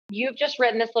you've just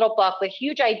written this little book with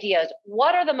huge ideas.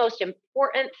 What are the most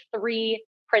important three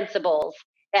principles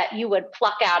that you would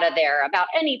pluck out of there about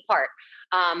any part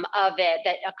of it,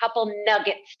 that a couple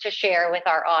nuggets to share with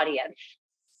our audience?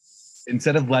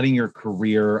 Instead of letting your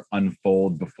career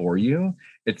unfold before you,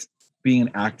 it's being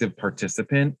an active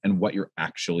participant in what you're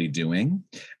actually doing.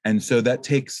 And so that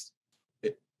takes,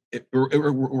 it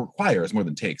requires more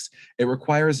than takes, it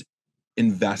requires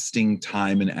investing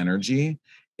time and energy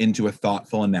into a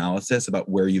thoughtful analysis about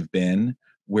where you've been,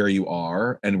 where you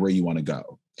are, and where you want to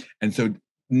go. And so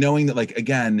knowing that, like,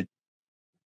 again,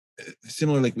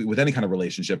 similar, like with any kind of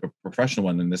relationship, a professional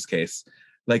one in this case,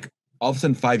 like all of a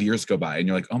sudden 5 years go by and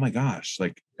you're like, oh my gosh,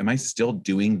 like, am I still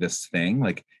doing this thing?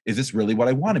 Like, is this really what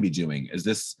I want to be doing? Is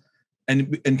this,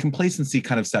 and complacency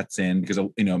kind of sets in because,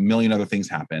 you know, a million other things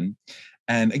happen.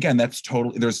 And again, that's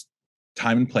totally, there's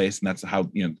time and place, and that's how,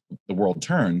 you know, the world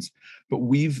turns. But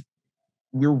we're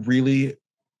really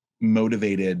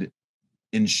motivated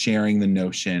in sharing the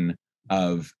notion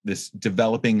of this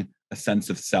developing a sense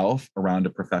of self around a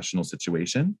professional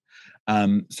situation,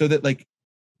 so that, like,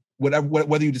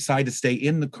 whether you decide to stay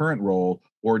in the current role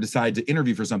or decide to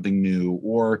interview for something new,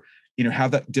 or, you know,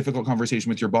 have that difficult conversation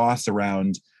with your boss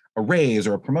around a raise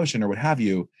or a promotion or what have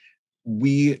you,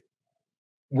 we're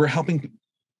helping.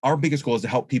 Our biggest goal is to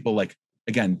help people, like,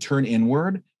 again, turn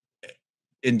inward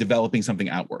in developing something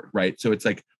outward, right? So it's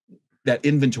like that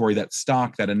inventory, that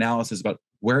stock, that analysis about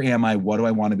where am I, what do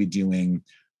I want to be doing,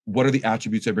 what are the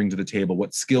attributes I bring to the table,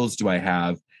 what skills do I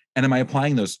have, and am I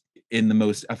applying those in the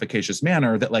most efficacious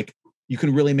manner that, like, you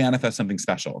can really manifest something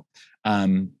special.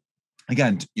 Again,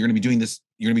 you're going to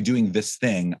be doing this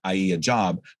thing, i.e. a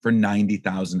job, for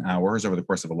 90,000 hours over the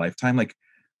course of a lifetime. Like,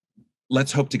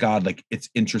 let's hope to God, like, it's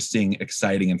interesting,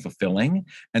 exciting, and fulfilling.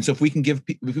 And so if we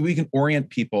can orient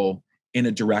people in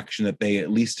a direction that they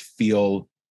at least feel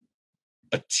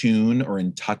attuned or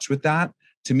in touch with that,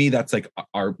 to me, that's like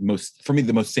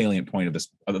the most salient point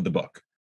of the book.